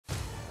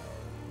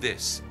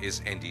This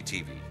is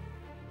NDTV,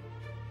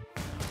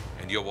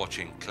 and you're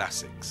watching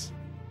Classics.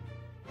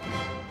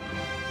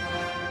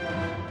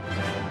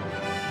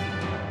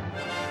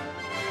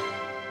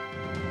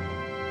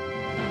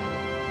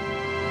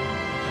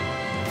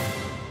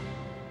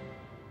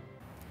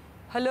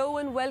 Hello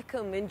and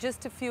welcome. In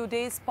just a few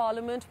days,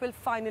 Parliament will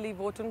finally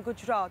vote on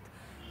Gujarat.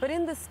 But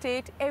in the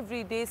state,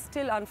 every day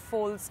still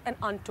unfolds an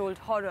untold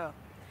horror.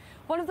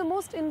 One of the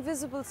most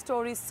invisible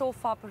stories so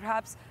far,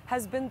 perhaps,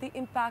 has been the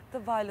impact the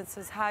violence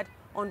has had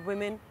on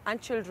women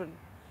and children,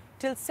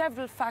 till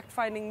several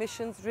fact-finding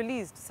missions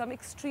released some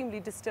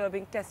extremely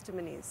disturbing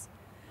testimonies.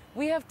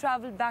 We have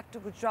travelled back to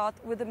Gujarat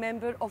with a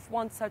member of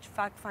one such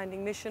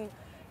fact-finding mission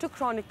to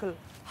chronicle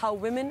how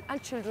women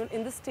and children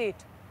in the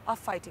state are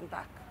fighting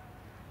back.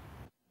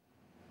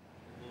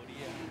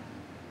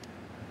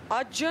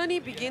 Our journey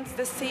begins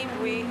the same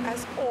way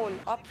as all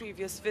our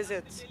previous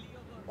visits,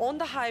 on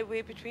the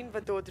highway between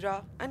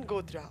Vadodara and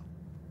Godhra.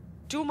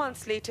 2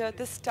 months later,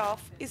 the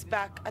staff is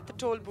back at the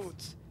toll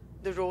booths.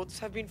 The roads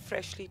have been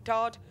freshly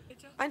tarred,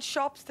 and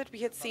shops that we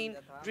had seen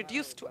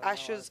reduced to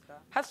ashes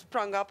have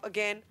sprung up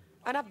again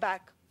and are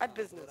back at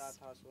business.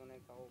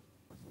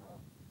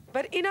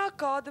 But in our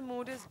car, the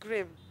mood is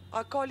grim.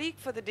 Our colleague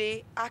for the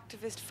day,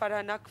 activist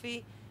Farah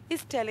Naqvi,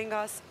 is telling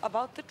us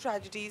about the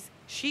tragedies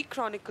she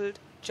chronicled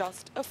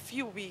just a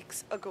few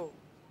weeks ago.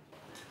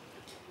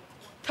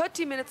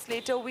 30 minutes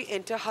later, we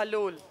enter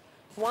Halol,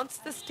 once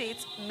the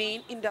state's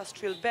main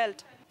industrial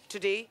belt.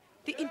 Today,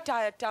 the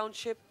entire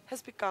township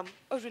has become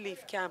a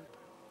relief camp.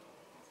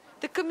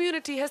 The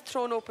community has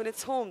thrown open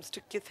its homes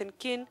to kith and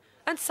kin,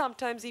 and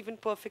sometimes even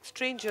perfect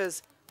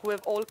strangers who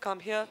have all come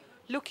here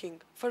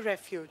looking for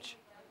refuge.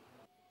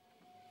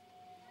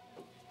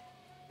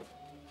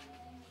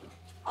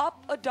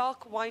 Up a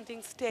dark,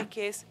 winding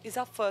staircase is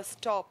our first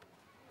stop.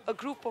 A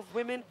group of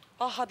women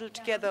are huddled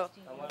together,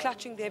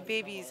 clutching their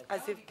babies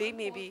as if they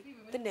may be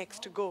the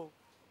next to go.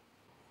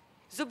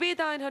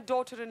 Zubeda and her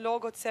daughter-in-law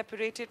got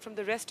separated from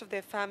the rest of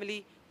their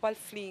family while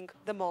fleeing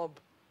the mob.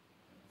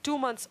 2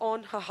 months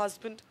on, her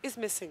husband is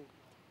missing.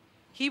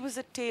 He was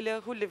a tailor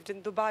who lived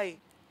in Dubai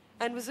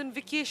and was on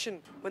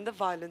vacation when the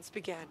violence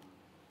began.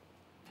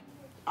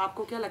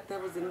 आपको क्या लगता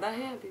है वो जिंदा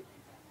है अभी?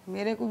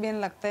 मेरे को भी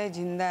लगता है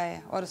जिंदा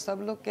है और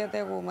सब लोग कहते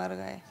हैं वो मर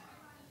गए.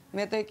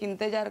 मैं तो एक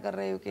इंतजार कर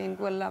रही हूँ कि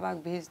इनको अल्लाह पाक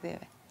भेज दे.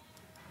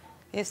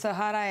 ये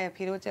सहारा है,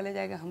 फिर वो चले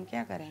जाएगा, हम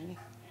क्या करेंगे?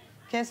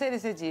 कैसे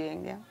ऐसे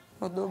जिएंगे हम?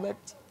 वो 2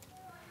 बच्चे.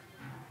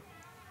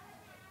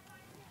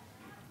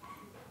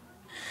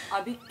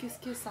 अभी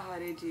किसके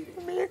सहारे जी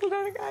रहे? मैं एक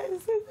लड़का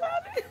ऐसे जा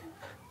रही.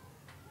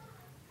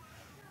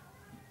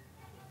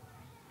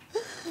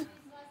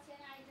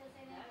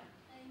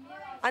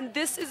 And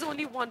this is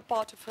only one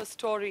part of her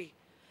story.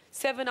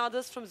 7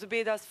 others from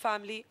Zubeda's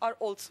family are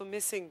also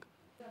missing.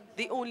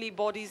 The only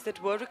bodies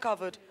that were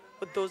recovered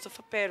were those of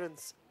her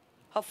parents.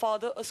 Her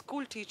father, a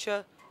school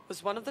teacher,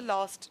 was one of the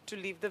last to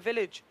leave the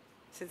village,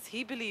 since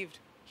he believed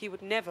he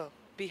would never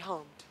be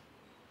harmed.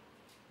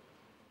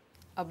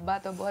 अब्बा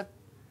तो बहुत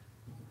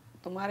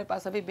तुम्हारे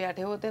पास अभी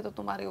बैठे होते तो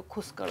तुम्हारे को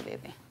खुश कर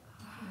देते.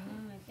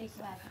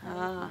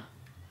 हाँ,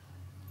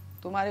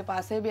 तुम्हारे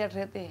पास ही बैठ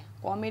रहे थे,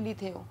 कॉमेडी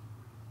थे वो.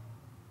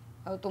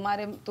 और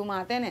तुम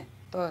आते ने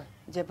तो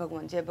जय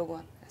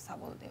भगवान ऐसा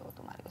बोलते हो,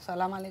 तुम्हारे को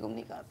सलाम अलैकुम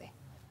नहीं करते.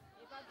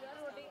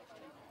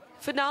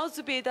 For now,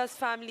 Zubeda's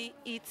family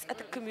eats at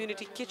the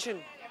community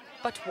kitchen.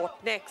 But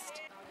what next?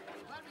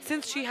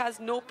 Since she has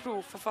no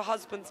proof of her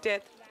husband's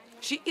death,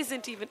 she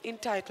isn't even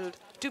entitled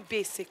to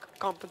basic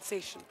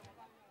compensation.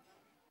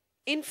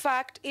 In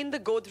fact, in the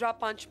Godhra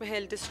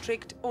Panchmahal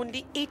district,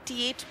 only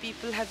 88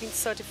 people have been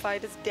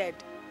certified as dead.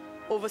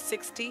 Over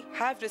 60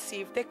 have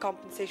received their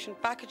compensation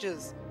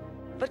packages.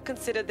 But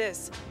consider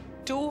this,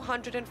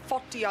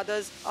 240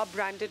 others are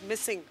branded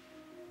missing.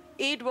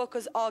 Aid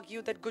workers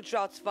argue that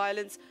Gujarat's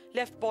violence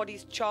left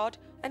bodies charred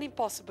and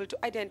impossible to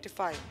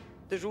identify.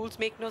 The rules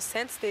make no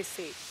sense, they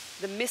say.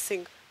 The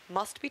missing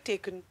must be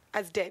taken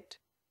as dead.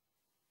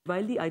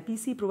 While the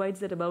IPC provides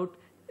that about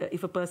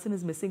if a person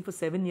is missing for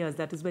 7 years,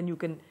 that is when you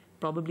can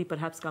probably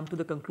perhaps come to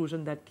the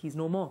conclusion that he's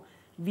no more.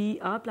 We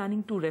are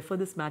planning to refer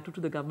this matter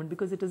to the government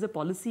because it is a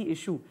policy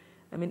issue.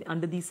 I mean,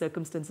 under these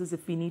circumstances,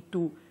 if we need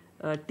to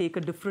take a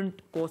different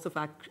course of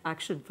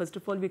action. First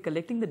of all, we're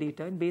collecting the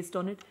data, and based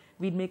on it,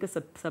 we'd make a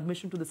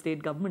submission to the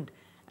state government.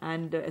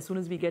 And as soon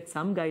as we get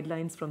some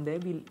guidelines from there,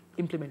 we'll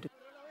implement it.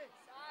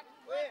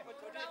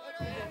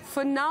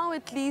 For now,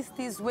 at least,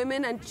 these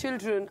women and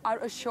children are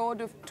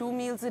assured of 2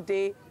 meals a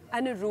day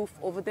and a roof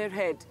over their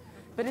head.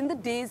 But in the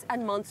days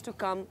and months to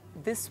come,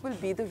 this will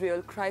be the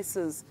real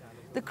crisis.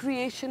 The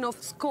creation of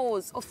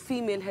scores of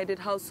female-headed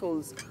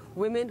households,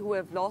 women who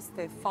have lost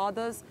their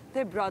fathers,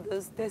 their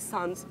brothers, their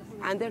sons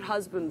and their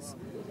husbands,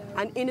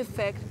 and in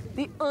effect,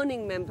 the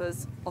earning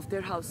members of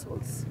their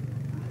households.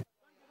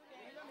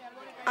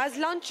 As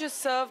lunch is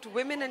served,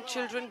 women and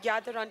children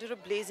gather under a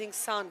blazing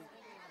sun.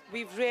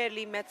 We've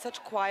rarely met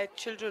such quiet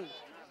children.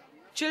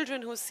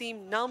 Children who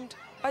seem numbed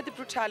by the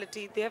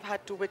brutality they have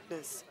had to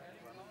witness.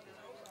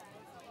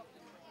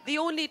 The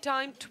only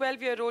time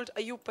 12-year-old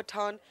Ayub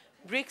Pathan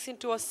breaks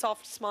into a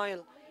soft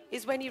smile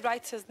is when he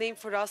writes his name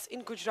for us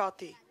in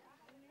Gujarati.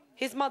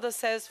 His mother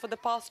says for the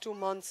past 2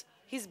 months,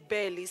 he's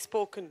barely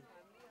spoken.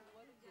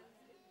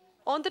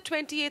 On the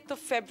 28th of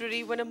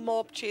February, when a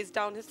mob chased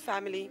down his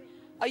family,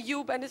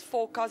 Ayub and his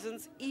 4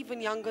 cousins,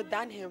 even younger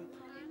than him,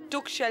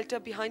 took shelter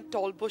behind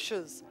tall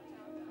bushes.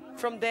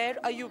 From there,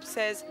 Ayub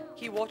says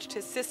he watched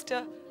his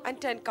sister and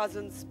 10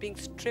 cousins being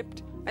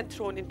stripped and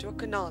thrown into a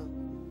canal.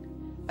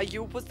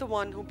 Ayub was the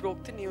one who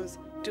broke the news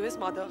to his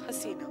mother,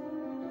 Hasina.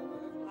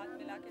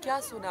 क्या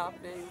सुना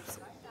आपने अयूब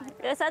से?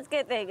 ये सच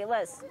कहते हैं कि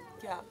बस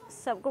क्या?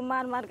 सबको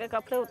मार मार के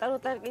कपड़े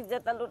उतार के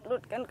इज्जत लूट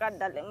लूट के काट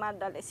डाले, मार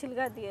डाले,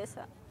 सिलगा दिए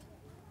ऐसा।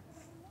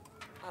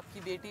 आपकी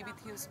बेटी भी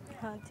थी उसमें?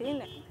 हाँ थी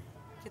ना।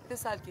 कितने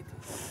साल की थी?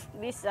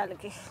 20 साल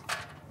की।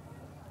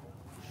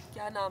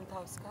 क्या नाम था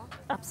उसका?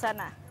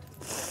 अफसाना।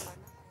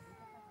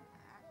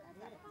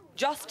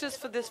 Justice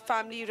for this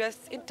family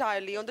rests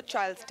entirely on the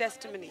child's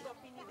testimony.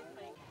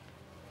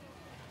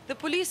 The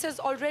police has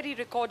already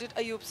recorded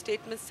Ayub's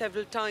statements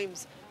several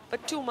times,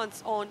 but 2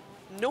 months on,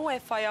 no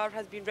FIR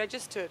has been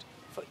registered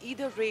for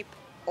either rape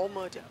or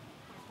murder.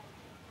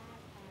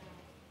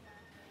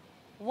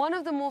 One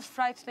of the most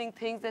frightening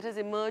things that has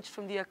emerged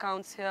from the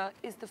accounts here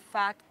is the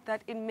fact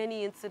that in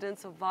many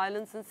incidents of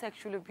violence and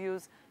sexual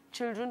abuse,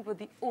 children were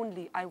the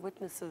only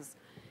eyewitnesses,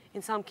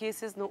 in some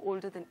cases no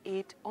older than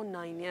 8 or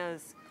 9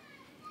 years.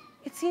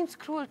 It seems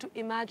cruel to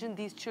imagine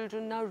these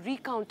children now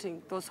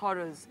recounting those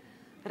horrors,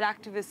 but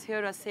activists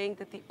here are saying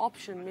that the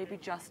option may be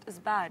just as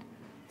bad.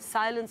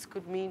 Silence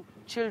could mean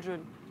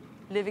children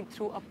living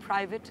through a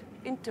private,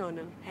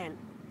 internal hell.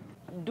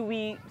 Do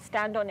we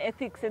stand on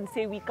ethics and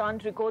say we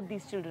can't record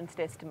these children's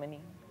testimony?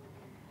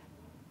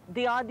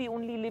 They are the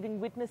only living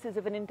witnesses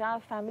if an entire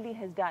family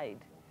has died.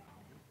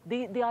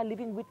 They are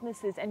living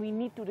witnesses and we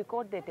need to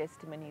record their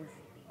testimonies.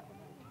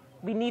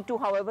 We need to,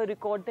 however,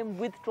 record them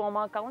with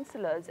trauma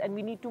counselors, and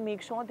we need to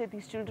make sure that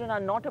these children are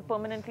not a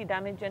permanently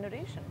damaged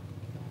generation.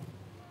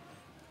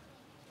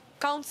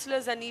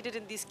 Counselors are needed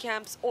in these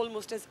camps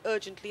almost as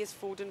urgently as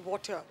food and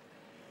water,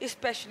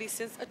 especially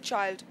since a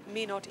child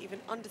may not even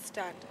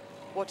understand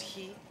what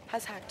he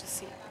has had to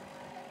see.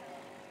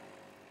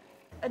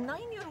 A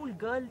 9-year-old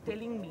girl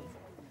telling me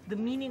the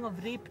meaning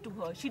of rape to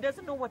her, she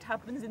doesn't know what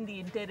happens in the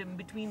interim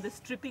between the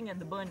stripping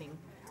and the burning,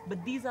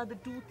 but these are the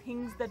 2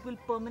 things that will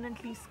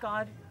permanently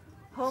scar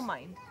her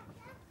mind.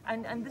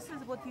 And this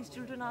is what these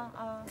children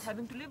are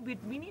having to live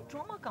with. We need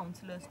trauma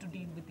counselors to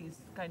deal with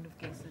these kind of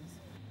cases.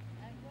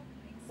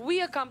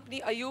 We accompany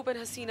Ayub and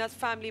Hasina's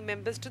family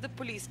members to the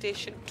police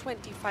station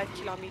 25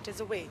 kilometers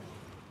away.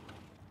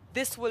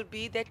 This will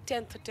be their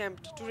 10th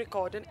attempt to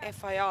record an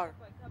FIR.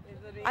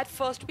 At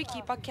first, we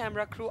keep our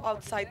camera crew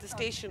outside the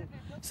station,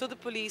 so the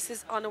police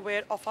is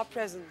unaware of our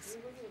presence.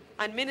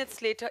 And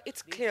minutes later,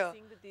 it's clear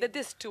that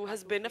this too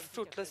has been a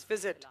fruitless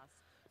visit.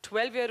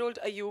 12-year-old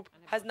Ayub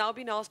has now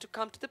been asked to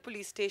come to the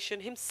police station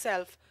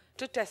himself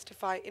to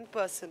testify in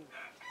person.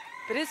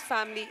 But his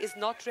family is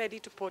not ready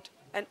to put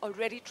an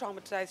already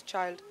traumatized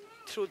child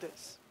through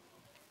this.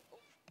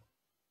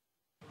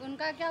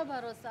 उनका क्या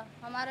भरोसा,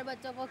 हमारे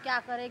बच्चों को क्या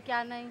करे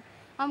क्या नहीं,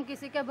 हम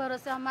किसी के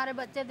भरोसे हमारे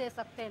बच्चे दे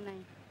सकते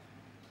नहीं,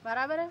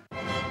 बराबर है?